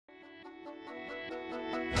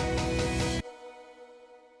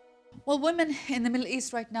Well, women in the Middle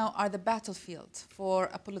East right now are the battlefield for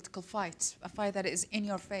a political fight, a fight that is in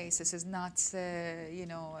your face. This is not,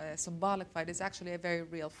 a symbolic fight. It's actually a very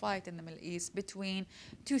real fight in the Middle East between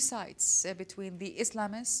two sides, between the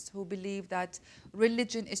Islamists who believe that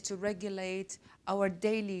religion is to regulate our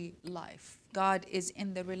daily life. God is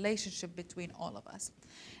in the relationship between all of us.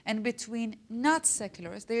 And between not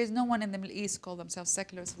secularists, there is no one in the Middle East call themselves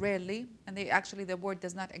secularists, rarely, and the word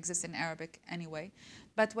does not exist in Arabic anyway,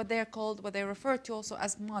 but what they refer to also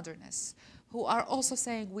as modernists, who are also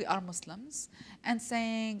saying we are Muslims and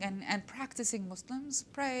saying and practicing Muslims,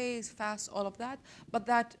 pray, fast, all of that, but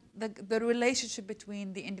that the relationship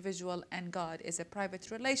between the individual and God is a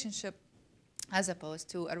private relationship as opposed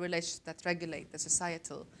to a relationship that regulates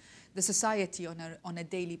the society on a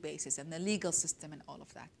daily basis and the legal system and all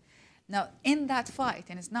of that. Now, in that fight,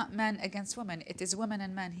 and it's not men against women, it is women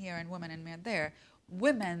and men here and women and men there,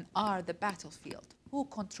 women are the battlefield. Who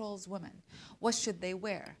controls women? What should they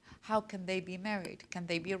wear? How can they be married? Can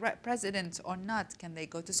they be president or not? Can they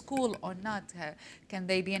go to school or not? Can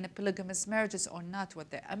they be in a polygamous marriages or not?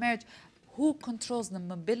 A marriage? Who controls the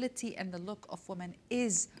mobility and the look of women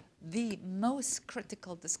is the most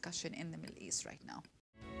critical discussion in the Middle East right now.